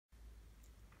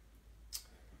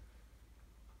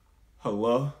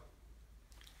Hello,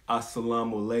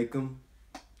 assalamu alaikum.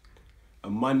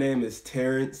 My name is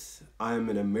Terrence. I am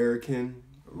an American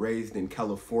raised in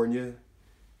California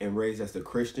and raised as a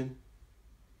Christian.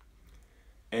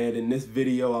 And in this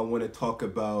video, I want to talk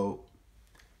about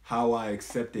how I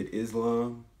accepted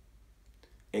Islam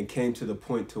and came to the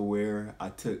point to where I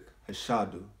took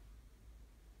Shahadu.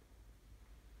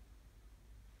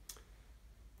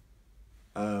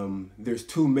 There's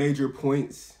two major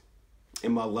points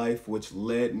in my life which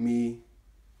led me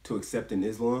to accepting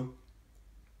Islam.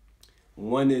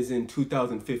 One is in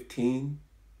 2015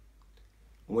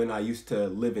 when I used to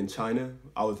live in China.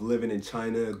 I was living in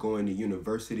China, going to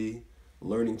university,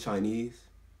 learning Chinese.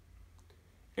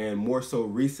 And more so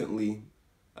recently,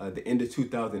 the end of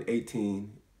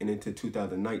 2018 and into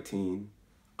 2019,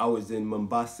 I was in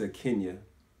Mombasa, Kenya.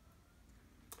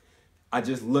 I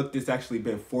just looked, it's actually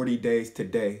been 40 days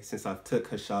today since I took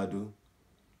Shahadu,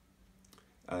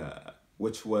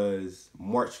 which was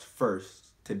March 1st.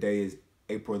 Today is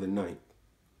April the 9th,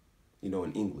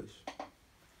 in English.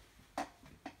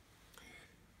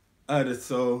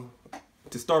 So,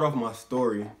 to start off my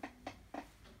story,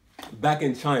 back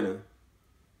in China,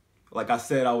 like I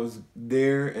said, I was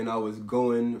there and I was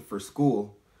going for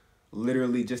school,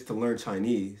 literally just to learn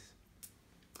Chinese.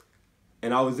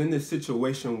 And I was in this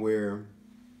situation where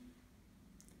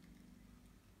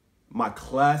my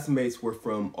classmates were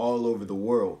from all over the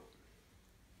world.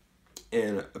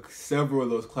 And several of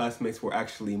those classmates were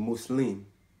actually Muslim.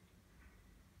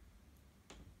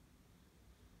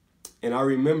 And I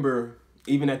remember,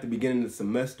 even at the beginning of the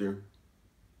semester,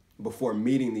 before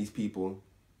meeting these people,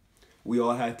 we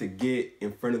all had to get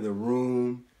in front of the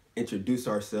room, introduce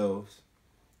ourselves.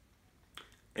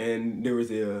 And there was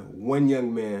one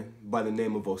young man by the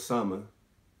name of Osama.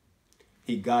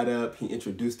 He got up, he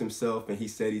introduced himself, and he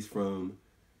said he's from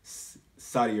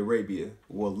Saudi Arabia.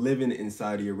 Well, living in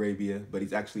Saudi Arabia, but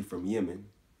he's actually from Yemen.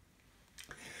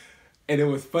 And it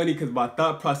was funny because my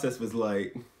thought process was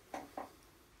like,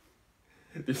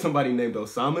 there's somebody named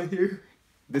Osama here?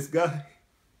 This guy?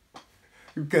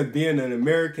 Because being an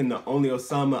American, the only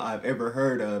Osama I've ever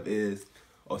heard of is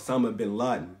Osama bin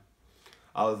Laden.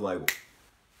 I was like,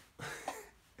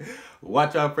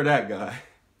 watch out for that guy.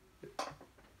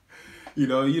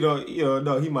 No,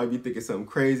 he might be thinking something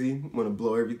crazy, want to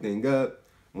blow everything up,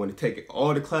 want to take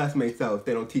all the classmates out if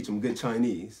they don't teach them good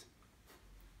Chinese.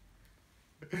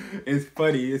 It's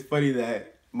funny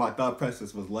that my thought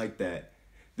process was like that.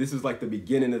 This was like the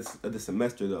beginning of the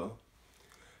semester though.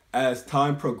 As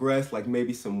time progressed, like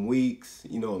maybe some weeks,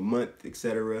 a month,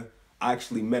 etc., I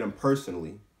actually met him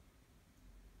personally.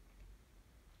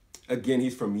 Again,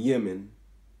 he's from Yemen,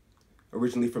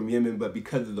 originally from Yemen, but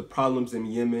because of the problems in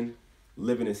Yemen,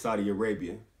 living in Saudi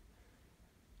Arabia.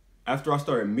 After I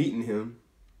started meeting him,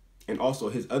 and also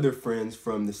his other friends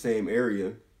from the same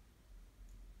area,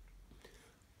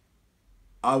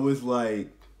 I was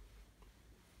like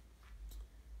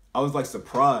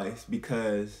surprised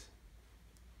because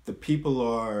the people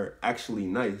are actually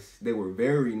nice. They were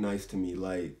very nice to me,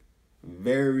 like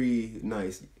very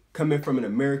nice. Coming from an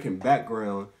American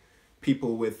background,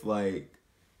 people with like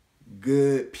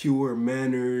good, pure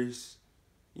manners,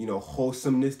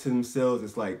 wholesomeness to themselves,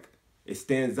 it's like, it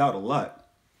stands out a lot.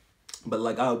 But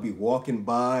like I would be walking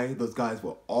by, those guys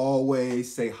will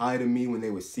always say hi to me when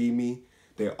they would see me.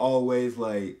 They're always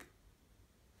like,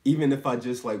 even if I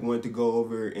just like wanted to go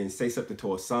over and say something to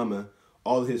Osama,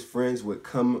 all of his friends would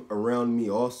come around me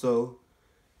also,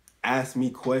 ask me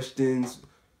questions,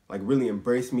 like really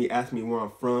embrace me, ask me where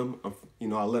I'm from.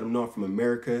 I let them know I'm from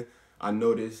America. I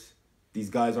noticed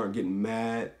these guys aren't getting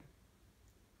mad.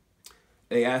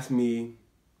 They ask me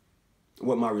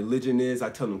what my religion is. I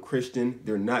tell them Christian.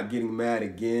 They're not getting mad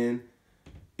again.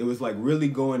 It was like really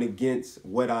going against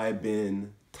what I had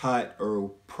been taught or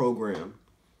programmed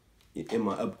in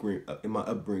my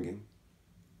upbringing.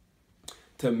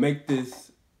 To make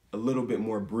this a little bit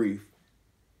more brief,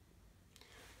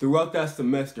 throughout that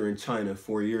semester in China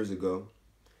 4 years ago,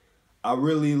 I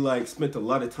really spent a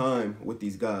lot of time with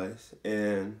these guys,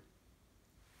 and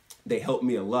they helped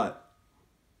me a lot.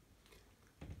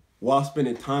 While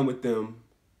spending time with them,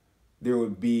 there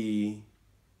would be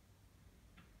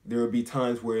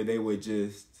times where they would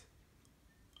just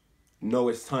know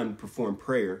it's time to perform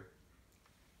prayer.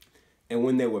 And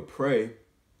when they would pray,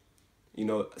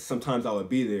 sometimes I would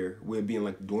be there. We'd be in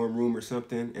like the dorm room or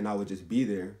something, and I would just be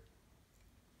there.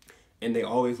 And they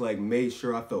always made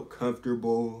sure I felt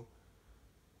comfortable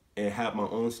and had my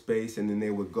own space, and then they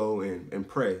would go and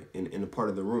pray in a part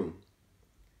of the room.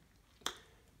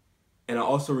 And I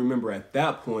also remember at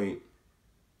that point,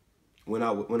 when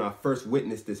I first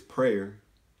witnessed this prayer,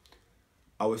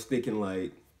 I was thinking I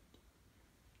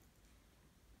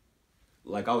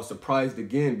was surprised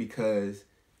again, because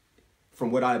from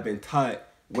what I've been taught,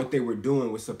 what they were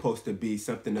doing was supposed to be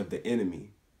something of the enemy,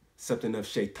 something of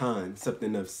Shaitan,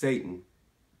 something of Satan.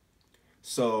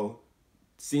 So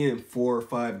seeing 4 or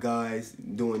 5 guys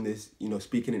doing this,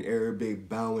 speaking in Arabic,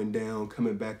 bowing down,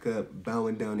 coming back up,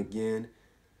 bowing down again,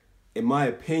 in my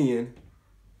opinion,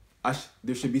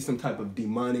 there should be some type of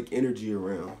demonic energy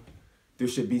around. There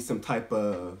should be some type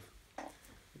of,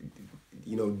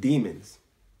 demons.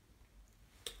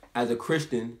 As a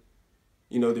Christian,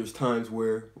 there's times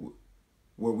where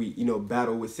we,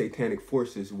 battle with satanic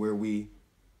forces, where we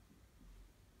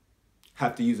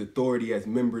have to use authority as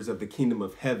members of the kingdom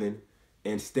of heaven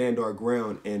and stand our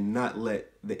ground and not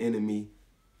let the enemy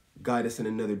guide us in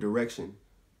another direction.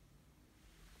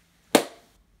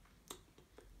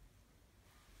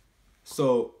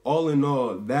 So all in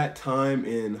all, that time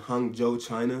in Hangzhou,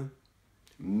 China,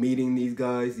 meeting these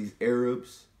guys, these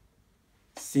Arabs,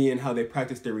 seeing how they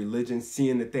practice their religion,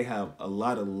 seeing that they have a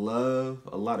lot of love,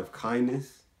 a lot of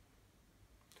kindness,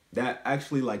 that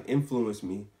actually influenced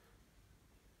me.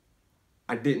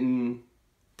 I didn't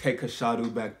take a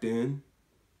Shahadu back then.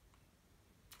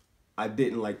 I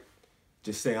didn't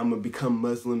just say I'm gonna become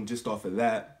Muslim just off of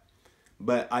that.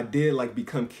 But I did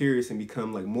become curious and become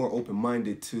more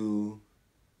open-minded to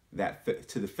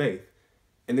to the faith.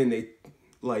 And then they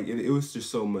it was just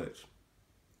so much.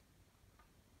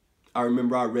 I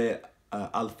remember I read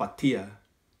Al-Fatiha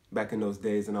back in those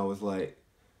days, and I was like,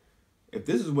 if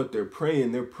this is what they're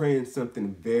praying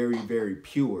something very, very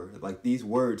pure. These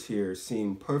words here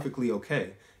seem perfectly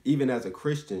okay. Even as a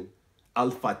Christian,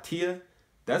 Al-Fatiha,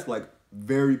 that's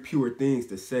very pure things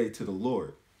to say to the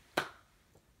Lord.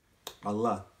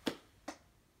 Allah.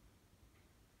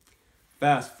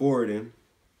 Fast forwarding,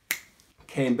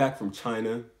 came back from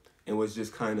China and was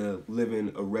just kind of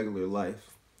living a regular life.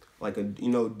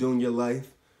 Dunya life,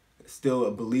 still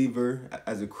a believer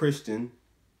as a Christian.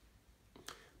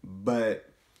 But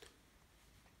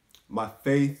my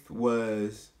faith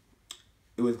was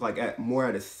more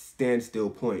at a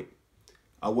standstill point.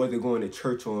 I wasn't going to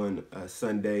church on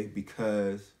Sunday,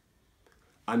 because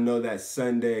I know that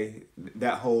Sunday,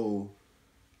 that whole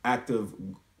act of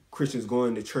Christians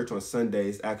going to church on Sunday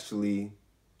is actually,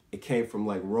 it came from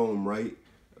Rome, right?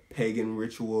 A pagan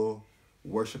ritual,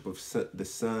 worship of the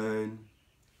sun.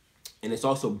 And it's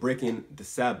also breaking the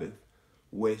Sabbath,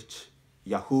 which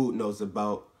Yahud knows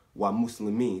about, wa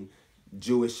Muslimin,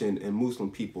 Jewish and Muslim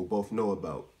people both know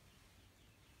about.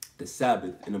 The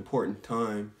Sabbath, an important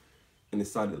time in the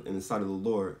sight of the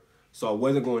Lord. So I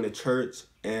wasn't going to church,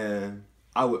 and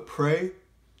I would pray,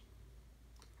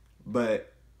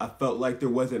 but I felt like there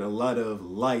wasn't a lot of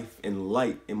life and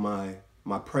light in my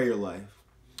prayer life.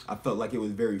 I felt like it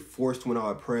was very forced when I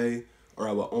would pray, or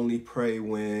I would only pray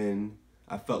when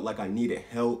I felt like I needed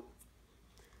help.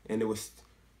 And it was,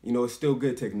 it's still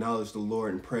good to acknowledge the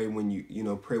Lord and pray when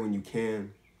pray when you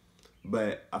can.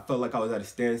 But I felt like I was at a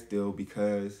standstill,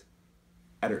 because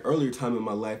at an earlier time in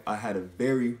my life, I had a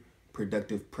very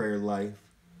productive prayer life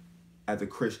as a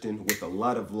Christian with a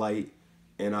lot of light,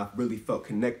 and I really felt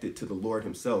connected to the Lord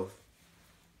himself.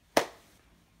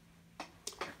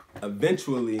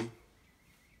 Eventually,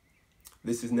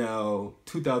 this is now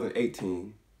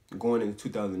 2018, going into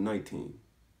 2019.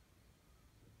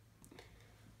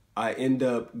 I end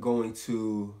up going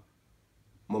to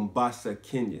Mombasa,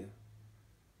 Kenya.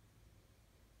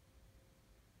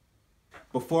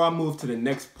 Before I move to the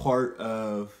next part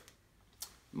of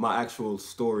my actual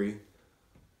story,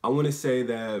 I want to say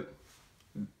that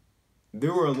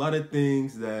there were a lot of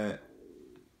things that,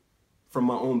 from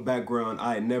my own background,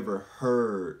 I had never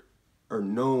heard or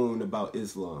known about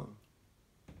Islam.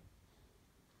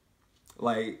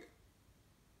 I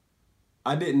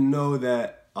didn't know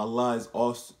that Allah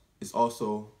is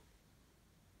also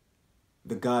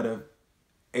the God of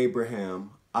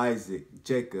Abraham, Isaac,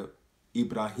 Jacob,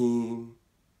 Ibrahim,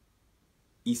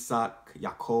 Isaac,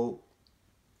 Jacob.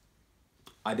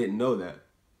 I didn't know that.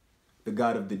 The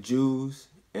God of the Jews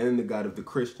and the God of the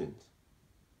Christians.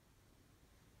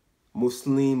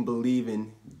 Muslim believe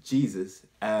in Jesus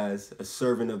as a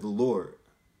servant of the Lord,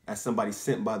 as somebody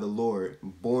sent by the Lord,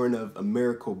 born of a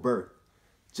miracle birth,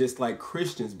 just like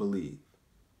Christians believe.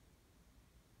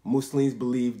 Muslims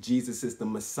believe Jesus is the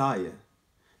Messiah.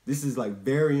 This is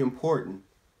very important,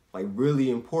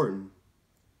 really important.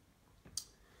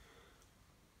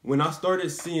 When I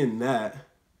started seeing that,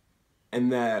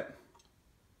 and that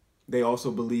they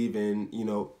also believe in,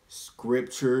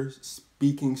 scriptures,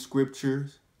 speaking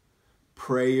scriptures,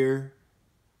 prayer,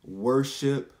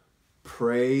 worship,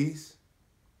 praise.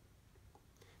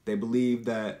 They believe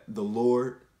that the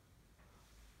Lord,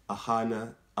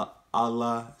 Allah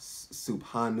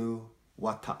subhanahu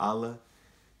wa ta'ala,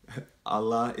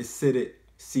 Allah is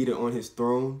seated on his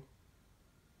throne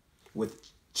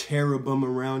with cherubim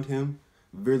around him,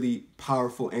 really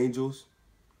powerful angels.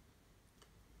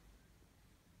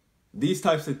 These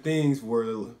types of things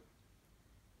were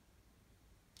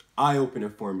eye-opening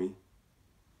for me.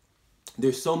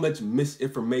 There's so much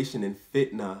misinformation and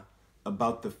fitna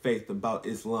about the faith, about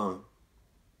Islam,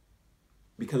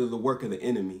 because of the work of the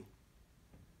enemy.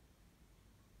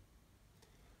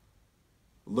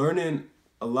 Learning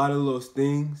a lot of those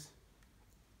things,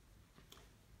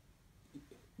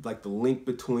 like the link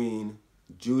between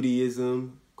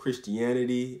Judaism,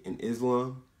 Christianity, and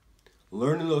Islam,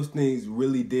 learning those things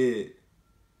really did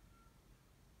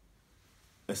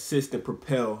assist and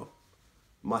propel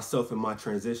myself in my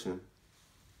transition.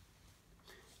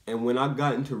 And when I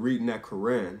got into reading that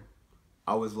Quran,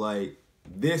 I was like,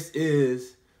 this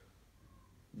is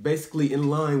basically in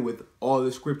line with all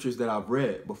the scriptures that I've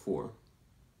read before.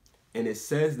 And it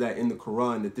says that in the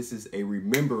Quran that this is a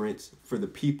remembrance for the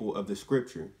people of the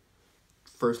scripture.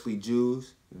 Firstly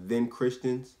Jews, then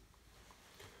Christians.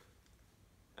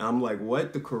 And I'm like,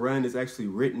 what? The Quran is actually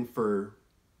written for,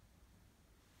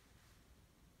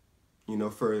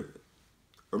 for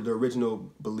the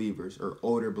original believers or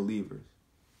older believers.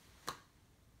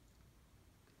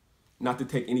 Not to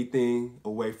take anything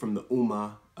away from the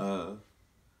ummah of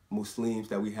Muslims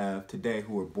that we have today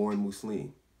who are born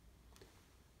Muslim.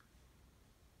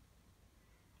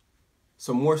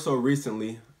 So more so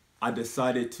recently, I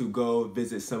decided to go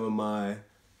visit some of my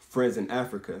friends in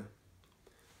Africa.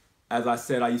 As I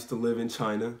said, I used to live in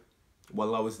China.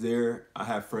 While I was there, I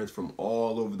had friends from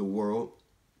all over the world.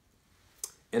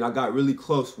 And I got really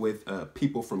close with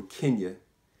people from Kenya,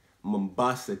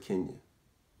 Mombasa, Kenya.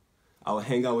 I would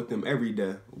hang out with them every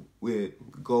day. We'd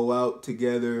go out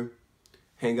together,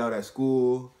 hang out at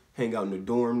school, hang out in the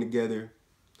dorm together.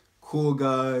 Cool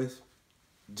guys,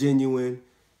 genuine.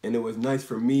 And it was nice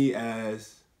for me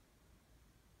as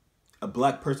a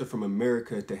black person from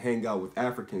America to hang out with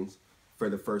Africans for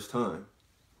the first time.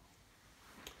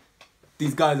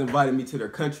 These guys invited me to their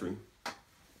country.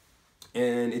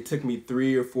 And it took me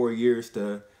 3 or 4 years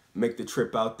to make the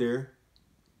trip out there.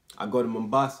 I go to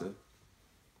Mombasa.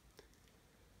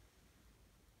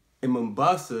 In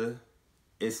Mombasa,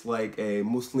 it's like a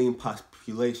Muslim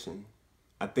population.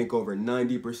 I think over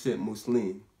 90%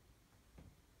 Muslim.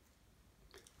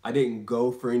 I didn't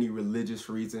go for any religious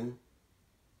reason.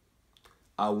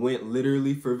 I went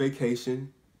literally for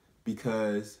vacation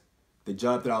because the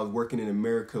job that I was working in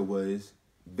America was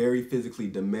very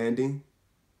physically demanding.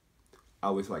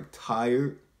 I was like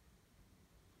tired,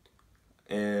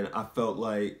 and I felt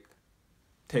like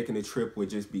taking a trip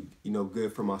would just be,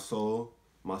 good for my soul,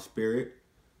 my spirit,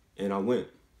 and I went.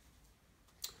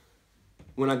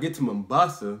 When I get to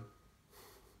Mombasa,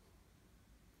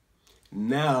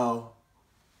 now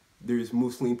there's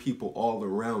Muslim people all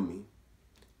around me,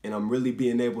 and I'm really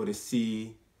being able to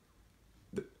see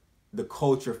the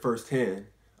culture firsthand.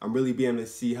 I'm really being able to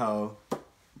see how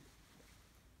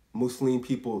Muslim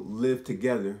people live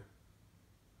together,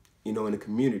 in a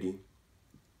community.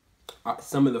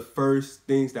 Some of the first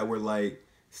things that were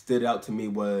stood out to me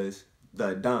was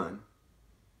the Adhan.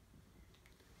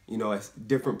 At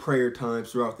different prayer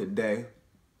times throughout the day,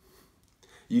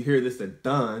 you hear this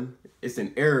Adhan. It's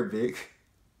in Arabic.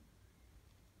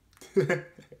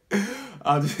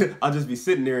 I'll just be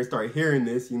sitting there and start hearing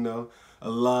this,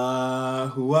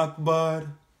 Allahu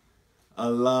Akbar,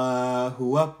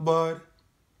 Allahu Akbar.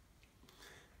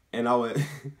 And I'll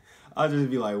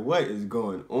just be like, what is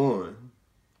going on?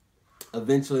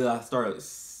 Eventually I started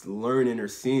learning or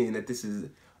seeing that this is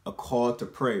a call to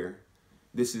prayer.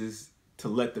 This is to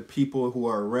let the people who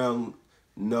are around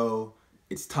know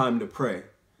it's time to pray.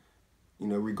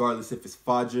 Regardless if it's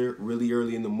Fajr, really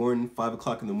early in the morning, 5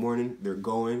 o'clock in the morning, they're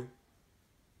going.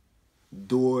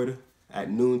 Dur at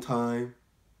noontime.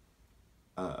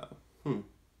 Asr,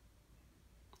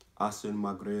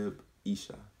 Maghrib,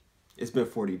 Isha. It's been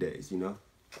 40 days,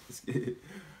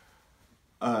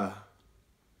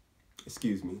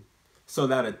 Excuse me. So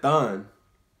that Adhan.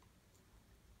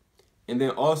 And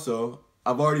then also,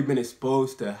 I've already been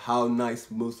exposed to how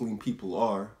nice Muslim people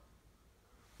are.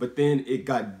 But then it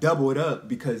got doubled up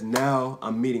because now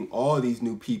I'm meeting all these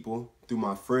new people through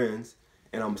my friends.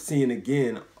 And I'm seeing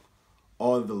again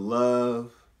all the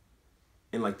love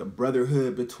and the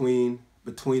brotherhood between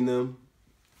them.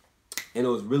 And it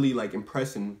was really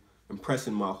impressing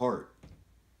my heart.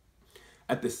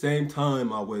 At the same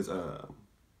time, I was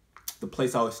the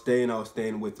place I was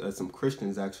staying with some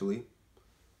Christians actually.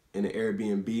 in an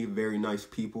Airbnb, very nice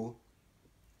people.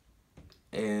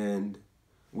 And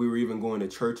we were even going to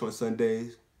church on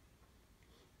Sundays.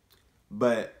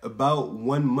 But about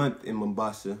 1 month in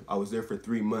Mombasa, I was there for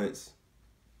 3 months.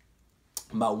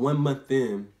 About 1 month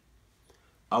in,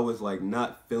 I was like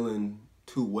not feeling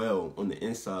too well on the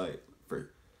inside.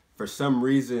 For some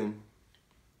reason,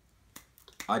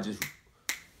 I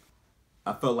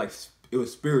felt like it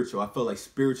was spiritual. I felt like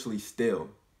spiritually still.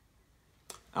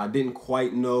 I didn't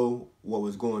quite know what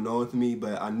was going on with me,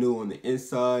 but I knew on the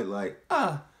inside, like,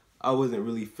 I wasn't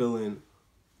really feeling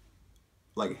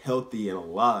like healthy and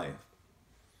alive.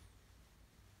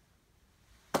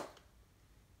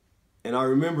 And I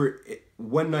remember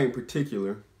one night in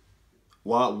particular,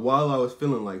 while I was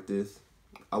feeling like this,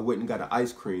 I went and got an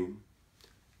ice cream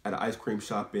at an ice cream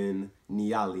shop in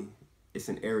Nyali. It's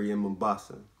an area in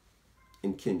Mombasa,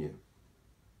 in Kenya.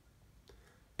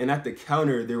 And at the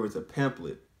counter, there was a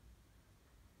pamphlet.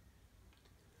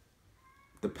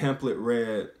 The pamphlet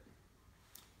read,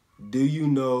 "Do you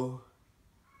know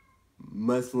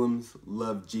Muslims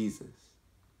love Jesus?"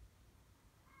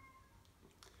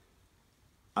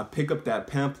 I pick up that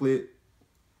pamphlet,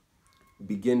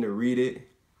 begin to read it,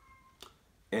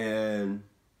 and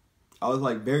I was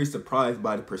like very surprised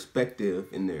by the perspective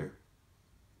in there.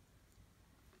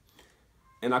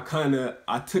 And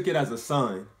I took it as a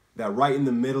sign that right in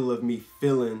the middle of me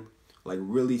feeling like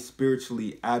really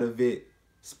spiritually out of it,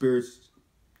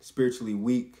 spiritually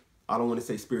weak, I don't want to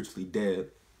say spiritually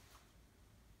dead.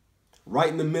 Right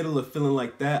in the middle of feeling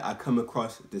like that, I come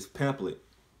across this pamphlet.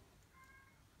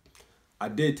 I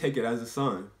did take it as a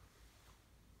sign.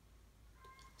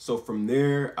 So from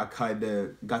there, I kind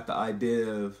of got the idea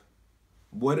of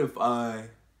what if I'm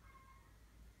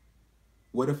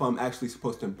actually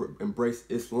supposed to embrace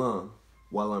Islam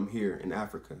while I'm here in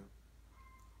Africa?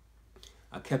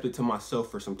 I kept it to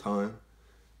myself for some time.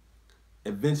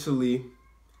 Eventually,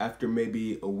 after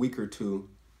maybe a week or two,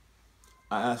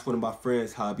 I asked one of my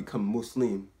friends how I become a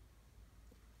Muslim.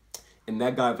 And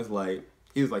that guy was like,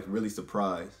 really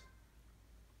surprised.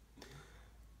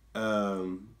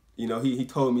 He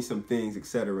told me some things,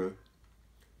 etc.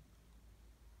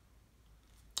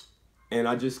 And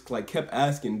I just kept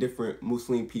asking different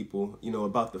Muslim people,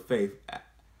 about the faith.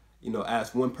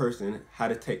 Asked one person how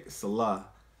to take Salah.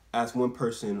 Asked one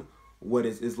person, what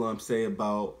does Islam say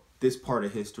about this part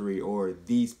of history or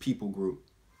these people group?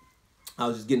 I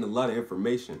was just getting a lot of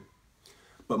information.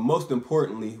 But most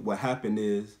importantly, what happened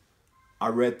is I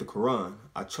read the Quran.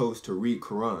 I chose to read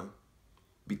Quran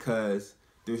because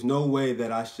there's no way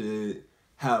that I should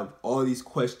have all these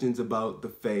questions about the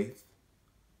faith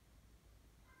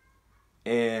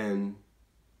and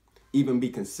even be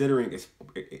considering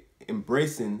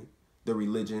embracing the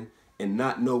religion and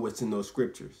not know what's in those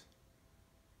scriptures.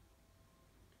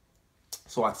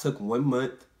 So I took 1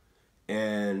 month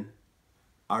and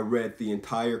I read the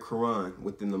entire Quran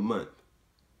within the month.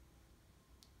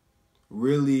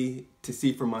 Really to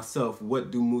see for myself, what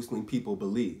do Muslim people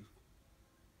believe?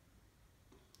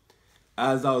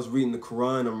 As I was reading the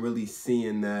Quran, I'm really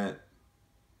seeing that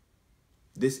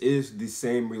this is the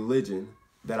same religion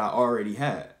that I already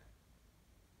had.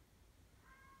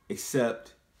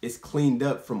 Except it's cleaned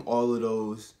up from all of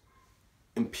those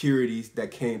impurities that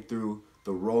came through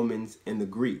the Romans and the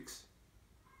Greeks.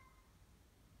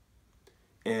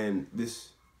 And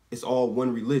it's all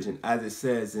one religion, as it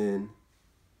says in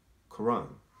Quran.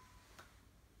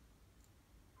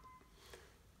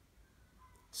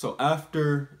 So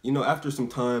after some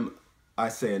time, I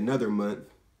say another month,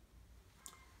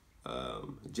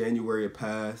 January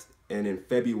passed, and in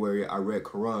February I read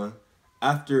Quran.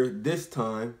 After this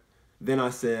time, then I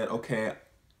said, okay,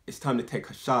 it's time to take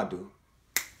Shahadu.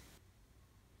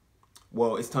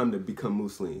 Well, it's time to become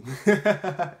Muslim.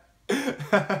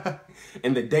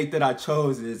 And the date that I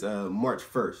chose is March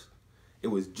 1st. It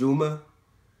was Juma,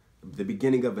 the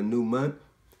beginning of a new month.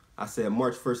 I said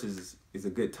March 1st is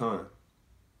a good time.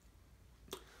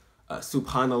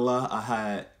 Subhanallah, I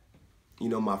had,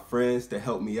 my friends that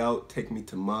helped me out, take me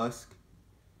to mosque.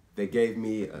 They gave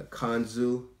me a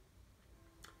kanzu.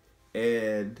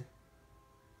 And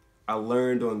I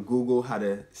learned on Google how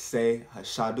to say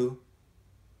Shahadu.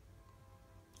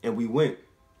 And we went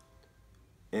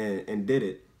and did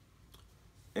it.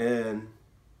 And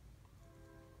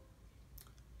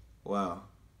wow.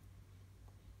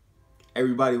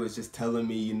 Everybody was just telling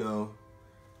me,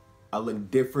 I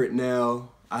look different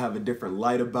now. I have a different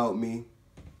light about me.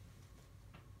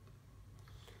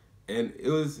 And it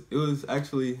was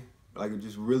actually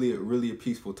just really a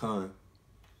peaceful time.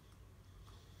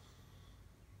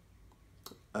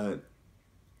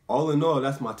 All in all,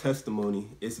 that's my testimony.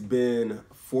 It's been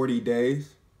 40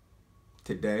 days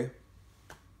today.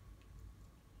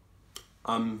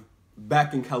 I'm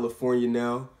back in California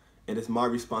now, and it's my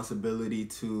responsibility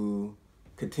to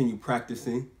continue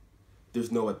practicing.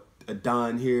 There's no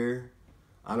Adhan here.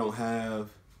 I don't have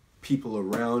people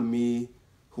around me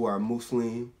who are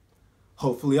Muslim.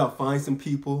 Hopefully I'll find some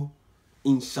people,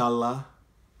 inshallah.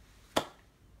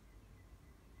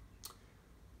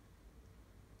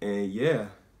 And yeah,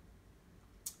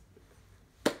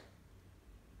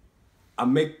 I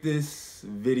make this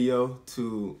video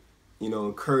to,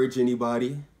 encourage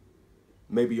anybody.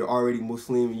 Maybe you're already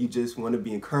Muslim and you just want to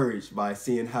be encouraged by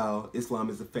seeing how Islam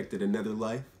has affected another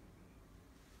life.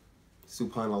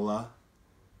 Subhanallah.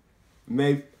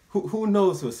 Maybe, who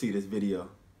knows who'll see this video?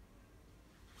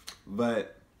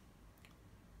 But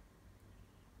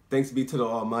thanks be to the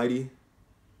Almighty,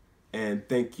 and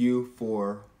thank you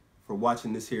for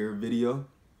watching this here video.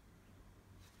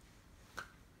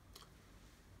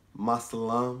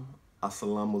 Masalam,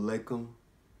 assalamu alaikum,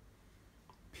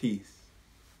 peace.